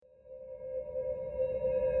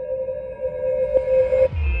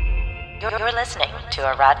You're listening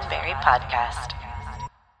to a Roddenberry podcast.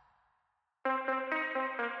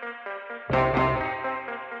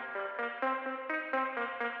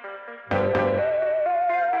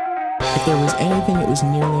 If there was anything it was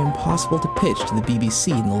nearly impossible to pitch to the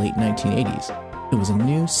BBC in the late 1980s, it was a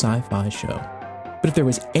new sci-fi show. But if there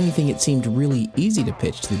was anything it seemed really easy to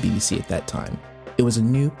pitch to the BBC at that time, it was a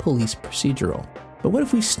new police procedural. But what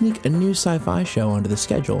if we sneak a new sci-fi show onto the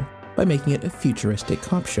schedule by making it a futuristic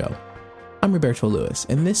cop show? I'm Roberto Lewis,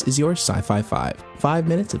 and this is your Sci-Fi 5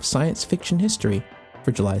 minutes of science fiction history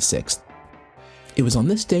for July 6th. It was on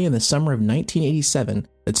this day in the summer of 1987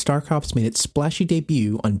 that Star Cops made its splashy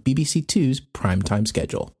debut on BBC2's primetime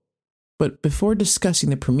schedule. But before discussing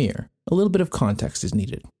the premiere, a little bit of context is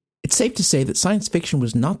needed. It's safe to say that science fiction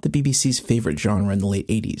was not the BBC's favorite genre in the late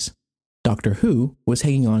 80s. Doctor Who was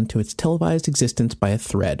hanging on to its televised existence by a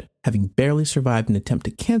thread, having barely survived an attempt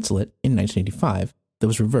to cancel it in 1985 that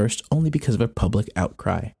was reversed only because of a public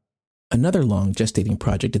outcry. Another long gestating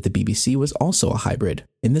project at the BBC was also a hybrid,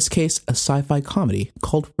 in this case a sci-fi comedy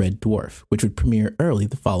called Red Dwarf, which would premiere early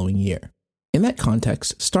the following year. In that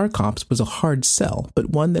context, Star Cops was a hard sell, but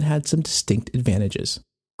one that had some distinct advantages.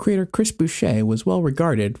 Creator Chris Boucher was well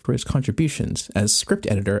regarded for his contributions as script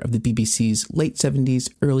editor of the BBC's late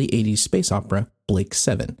 70s, early 80s space opera, Blake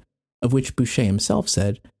 7, of which Boucher himself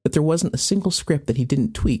said that there wasn't a single script that he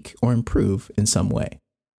didn't tweak or improve in some way.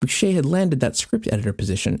 Boucher had landed that script editor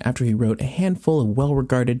position after he wrote a handful of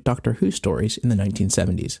well-regarded Doctor Who stories in the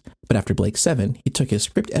 1970s. But after Blake 7, he took his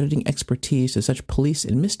script editing expertise to such police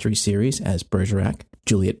and mystery series as Bergerac,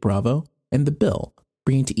 Juliet Bravo, and The Bill,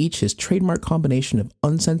 bringing to each his trademark combination of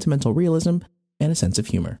unsentimental realism and a sense of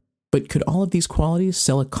humor. But could all of these qualities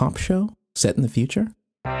sell a cop show set in the future?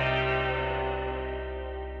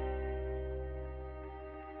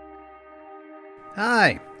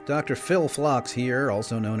 Hi, Dr. Phil Phlox here,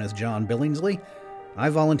 also known as John Billingsley. I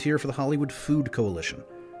volunteer for the Hollywood Food Coalition.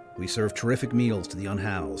 We serve terrific meals to the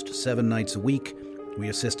unhoused 7 nights a week. We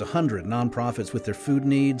assist 100 nonprofits with their food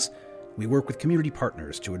needs. We work with community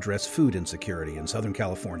partners to address food insecurity in Southern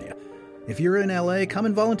California. If you're in LA, come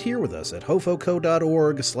and volunteer with us at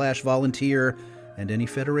hofoco.org/volunteer, and any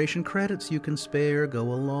Federation credits you can spare go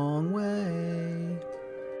a long way.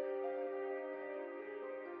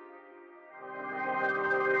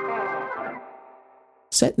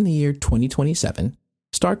 Set in the year 2027,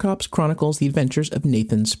 Star Cops chronicles the adventures of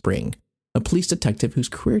Nathan Spring, a police detective whose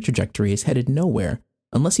career trajectory is headed nowhere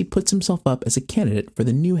unless he puts himself up as a candidate for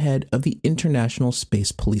the new head of the International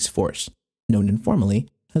Space Police Force, known informally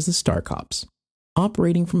as the Star Cops.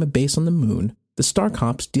 Operating from a base on the moon, the Star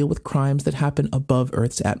Cops deal with crimes that happen above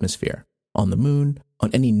Earth's atmosphere, on the moon,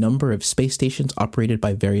 on any number of space stations operated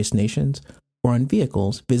by various nations, or on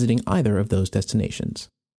vehicles visiting either of those destinations.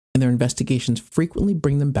 And their investigations frequently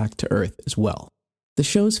bring them back to Earth as well. The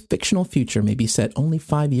show's fictional future may be set only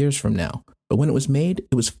 5 years from now, but when it was made,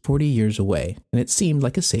 it was 40 years away, and it seemed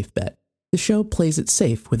like a safe bet. The show plays it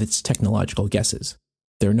safe with its technological guesses.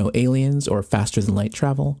 There are no aliens or faster-than-light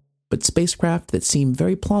travel, but spacecraft that seem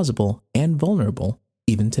very plausible and vulnerable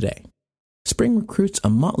even today. Spring recruits a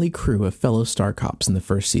motley crew of fellow Star Cops in the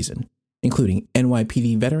first season, including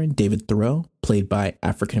NYPD veteran David Thoreau, played by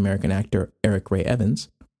African-American actor Eric Ray Evans,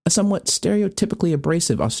 a somewhat stereotypically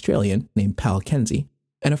abrasive Australian named Pal Kenzie,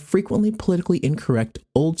 and a frequently politically incorrect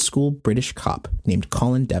old-school British cop named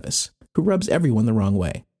Colin Devis, who rubs everyone the wrong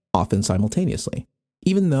way, often simultaneously,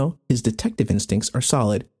 even though his detective instincts are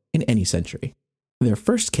solid in any century. Their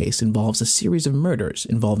first case involves a series of murders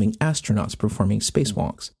involving astronauts performing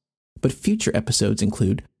spacewalks, but future episodes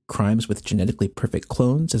include crimes with genetically perfect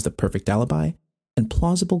clones as the perfect alibi, and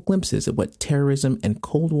plausible glimpses at what terrorism and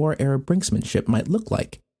Cold War-era brinksmanship might look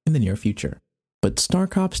like in the near future. But Star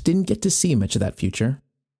Cops didn't get to see much of that future.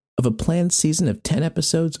 Of a planned season of 10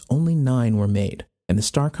 episodes, only 9 were made, and the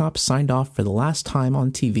Star Cops signed off for the last time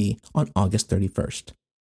on TV on August 31st.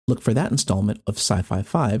 Look for that installment of Sci-Fi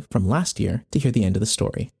 5 from last year to hear the end of the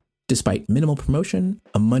story. Despite minimal promotion,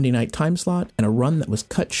 a Monday night time slot, and a run that was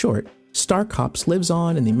cut short, Star Cops lives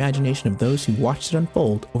on in the imagination of those who watched it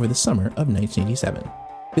unfold over the summer of 1987.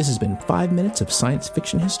 This has been 5 minutes of science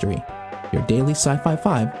fiction history, your daily Sci-Fi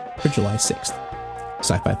 5 for July 6th.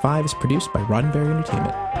 Sci-Fi 5 is produced by Roddenberry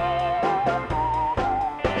Entertainment.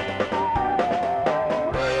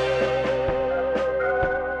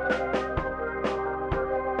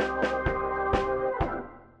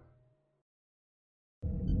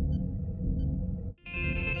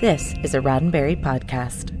 This is a Roddenberry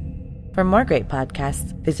podcast. For more great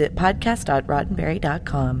podcasts, visit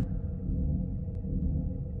podcast.roddenberry.com.